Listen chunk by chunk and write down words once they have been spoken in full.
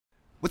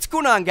What's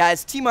going on,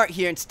 guys? T-Mart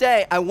here, and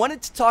today I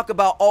wanted to talk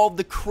about all of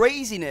the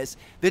craziness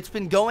that's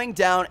been going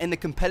down in the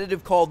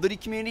competitive Call of Duty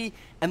community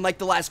in like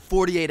the last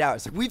 48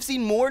 hours. Like, we've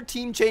seen more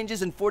team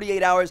changes in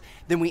 48 hours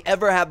than we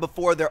ever have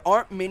before. There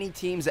aren't many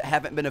teams that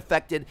haven't been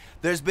affected.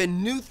 There's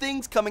been new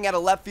things coming out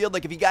of left field.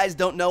 Like, if you guys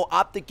don't know,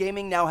 OpTic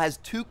Gaming now has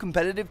 2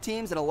 competitive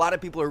teams, and a lot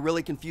of people are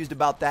really confused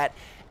about that.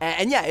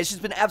 And yeah, it's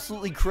just been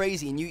absolutely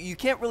crazy, and you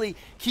can't really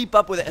keep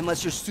up with it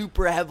unless you're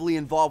super heavily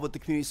involved with the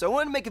community. So I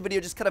wanted to make a video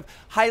just kind of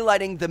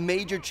highlighting the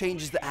major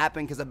changes that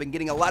happened, because I've been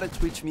getting a lot of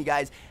tweets from you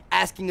guys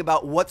asking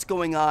about what's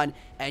going on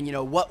and, you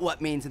know,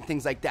 what means and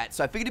things like that.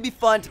 So I figured it'd be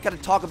fun to kind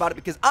of talk about it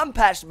because I'm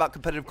passionate about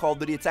competitive Call of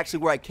Duty. It's actually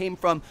where I came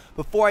from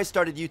before I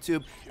started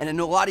YouTube, and I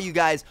know a lot of you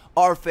guys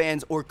are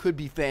fans or could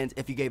be fans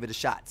if you gave it a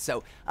shot.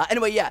 So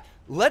anyway, yeah.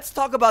 Let's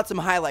talk about some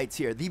highlights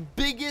here. The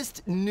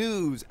biggest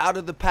news out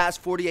of the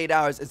past 48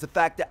 hours is the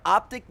fact that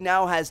OpTic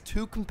now has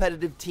 2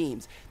 competitive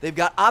teams. They've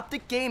got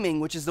OpTic Gaming,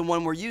 which is the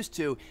one we're used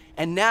to,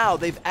 and now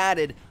they've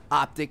added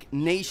OpTic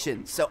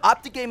Nation. So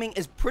OpTic Gaming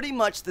is pretty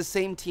much the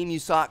same team you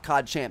saw at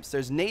COD Champs.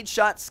 There's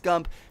Nadeshot,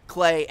 Scump,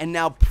 Clay, and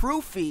now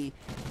Proofy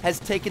has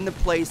taken the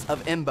place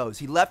of Imbos.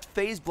 He left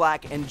FaZe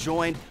Black and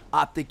joined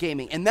OpTic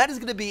Gaming, and that is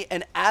going to be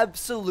an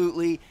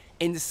absolutely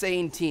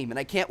insane team, and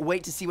I can't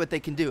wait to see what they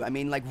can do. I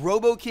mean, like,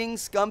 Robo King,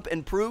 Scump,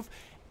 and Proof,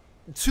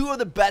 2 of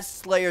the best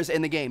slayers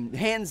in the game,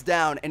 hands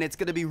down, and it's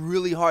going to be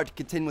really hard to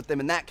contend with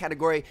them in that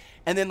category.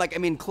 And then, like, I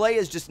mean, Clay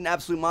is just an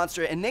absolute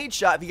monster, and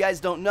Nadeshot, if you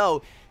guys don't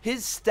know,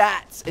 his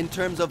stats in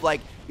terms of,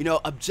 like, you know,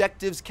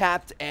 objectives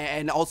capped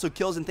and also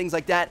kills and things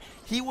like that,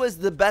 he was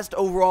the best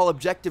overall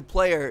objective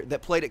player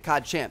that played at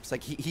COD Champs.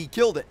 Like, he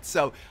killed it.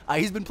 So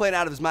he's been playing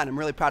out of his mind. I'm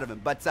really proud of him.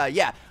 But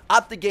yeah,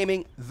 OpTic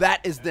Gaming, that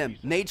is them.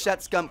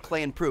 Nadeshot, Scump,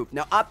 Clay, and Proof.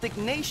 Now, OpTic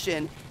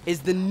Nation is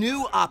the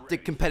new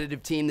OpTic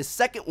competitive team, the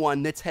second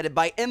one that's headed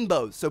by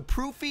Imbos. So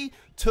Proofy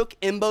took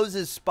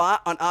Imbos'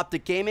 spot on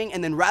OpTic Gaming,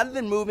 and then rather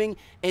than moving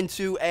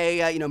into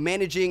a you know,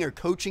 managing or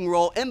coaching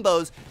role,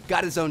 Imbos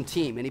got his own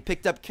team, and he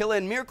picked up Killa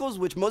and Miracles,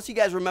 which most of you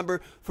guys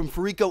remember from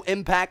Farico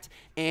Impact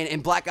and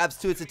in Black Ops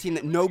 2. It's a team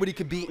that nobody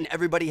could beat and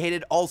everybody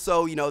hated.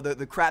 Also, you know,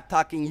 the crap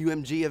talking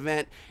UMG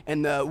event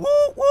and the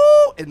woo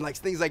woo and like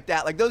things like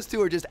that. Like, those 2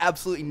 are just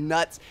absolutely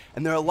nuts,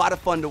 and they're a lot of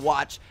fun to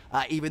watch,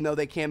 even though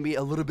they can be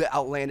a little bit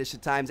outlandish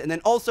at times. And then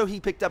also he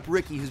picked up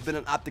Ricky, who's been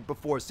on OpTic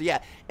before. So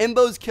yeah,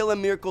 Imbos, Killa,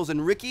 Miracles,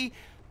 and Ricky.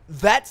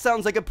 That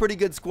sounds like a pretty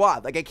good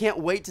squad. Like, I can't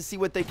wait to see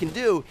what they can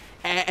do.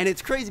 And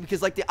it's crazy because,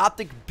 like, the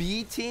OpTic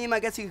B team, I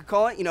guess you could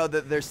call it, you know,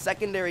 their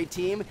secondary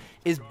team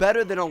is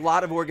better than a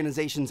lot of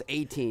organizations'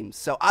 A teams.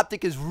 So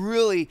OpTic is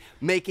really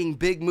making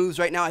big moves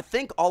right now. I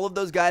think all of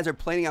those guys are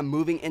planning on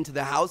moving into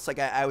the house. Like,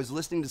 I was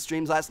listening to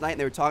streams last night, and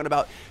they were talking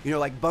about, you know,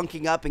 like,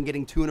 bunking up and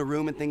getting 2 in a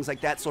room and things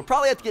like that. So we'll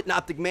probably have to get an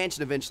OpTic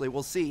mansion eventually.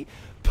 We'll see.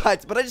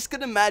 But I just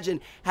couldn't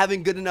imagine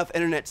having good enough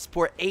internet to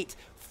support 8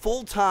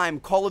 full-time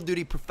Call of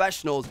Duty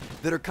professionals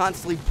that are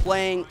constantly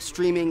playing,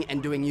 streaming,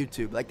 and doing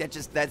YouTube. Like,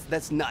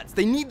 that's nuts.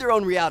 They need their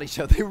own reality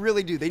show. They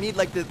really do. They need,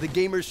 like, the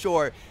Gamer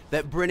Shore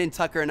that Brennan,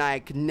 Tucker, and I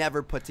could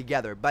never put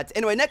together. But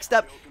anyway, next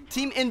up,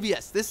 Team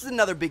EnVy. This is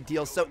another big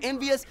deal. So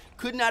EnVy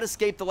could not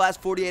escape the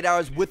last 48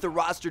 hours with the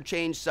roster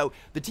change. So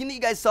the team that you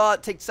guys saw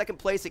take second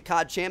place at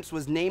COD Champs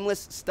was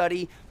Nameless,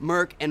 Study,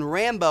 Merc, and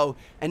Rambo.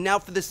 And now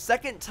for the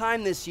second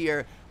time this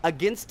year,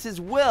 against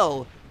his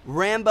will,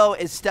 Rambo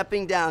is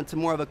stepping down to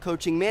more of a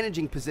coaching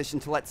managing position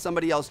to let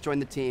somebody else join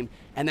the team,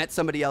 and that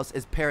somebody else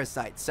is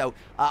Parasite. So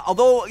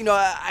although, you know,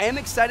 I am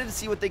excited to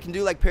see what they can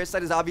do. Like,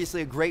 Parasite is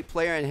obviously a great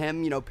player, and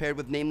him, you know, paired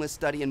with Nameless,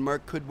 Study, and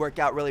Merc could work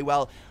out really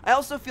well. I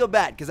also feel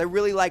bad because I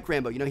really like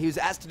Rambo. You know, he was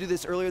asked to do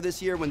this earlier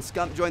this year when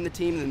Scump joined the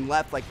team and then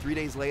left like 3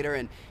 days later,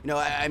 and, you know,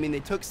 I mean,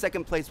 they took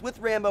second place with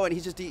Rambo, and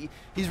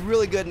he's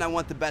really good, and I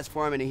want the best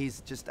for him, and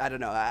he's just, I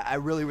don't know, I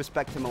really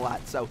respect him a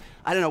lot. So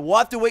I don't know, we'll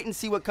have to wait and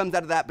see what comes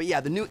out of that. But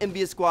yeah, the new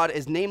EnVy squad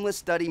is Nameless,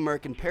 Study,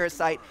 Merc, and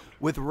Parasite,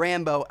 with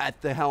Rambo at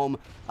the helm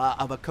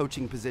of a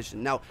coaching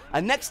position. Now,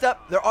 next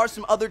up, there are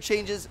some other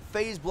changes.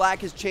 FaZe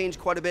Black has changed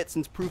quite a bit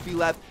since Proofy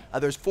left.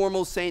 There's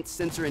Formal, Saints,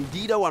 Censor, and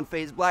Dito on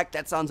FaZe Black.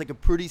 That sounds like a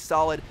pretty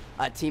solid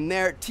team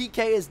there.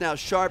 TK is now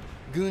Sharp,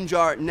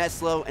 Goonjar,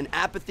 Neslo, and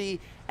Apathy.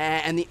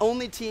 And the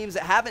only teams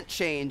that haven't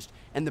changed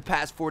in the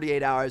past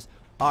 48 hours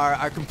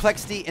are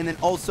Complexity and then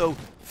also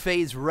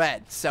FaZe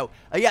Red. So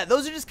yeah,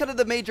 those are just kind of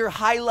the major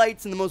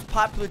highlights and the most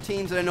popular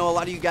teams that I know a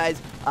lot of you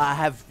guys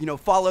have, you know,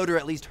 followed or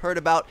at least heard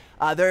about.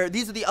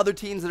 These are the other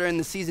teams that are in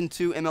the Season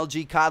 2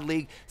 MLG COD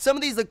League. Some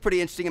of these look pretty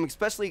interesting. I'm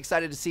especially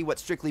excited to see what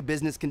Strictly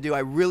Business can do. I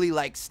really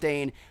like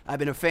Stain. I've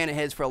been a fan of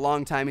his for a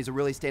long time. He's a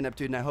really stand-up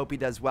dude, and I hope he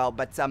does well.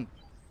 But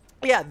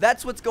yeah,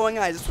 that's what's going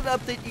on. I just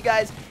want to update you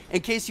guys in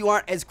case you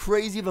aren't as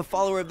crazy of a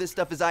follower of this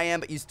stuff as I am,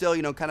 but you still,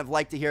 you know, kind of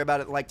like to hear about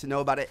it, like to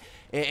know about it.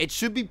 It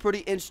should be pretty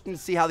interesting to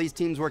see how these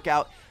teams work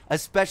out,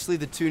 especially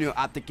the 2 new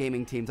OpTic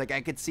Gaming teams. Like, I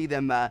could see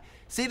them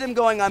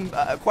going on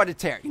quite a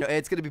tear. You know,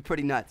 it's going to be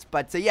pretty nuts.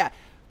 But yeah,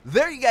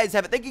 there you guys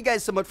have it. Thank you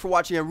guys so much for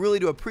watching. I really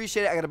do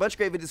appreciate it. I got a bunch of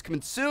great videos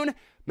coming soon.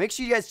 Make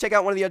sure you guys check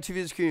out one of the other 2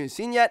 videos you've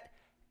seen yet,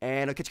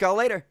 and I'll catch you all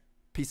later.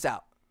 Peace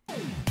out.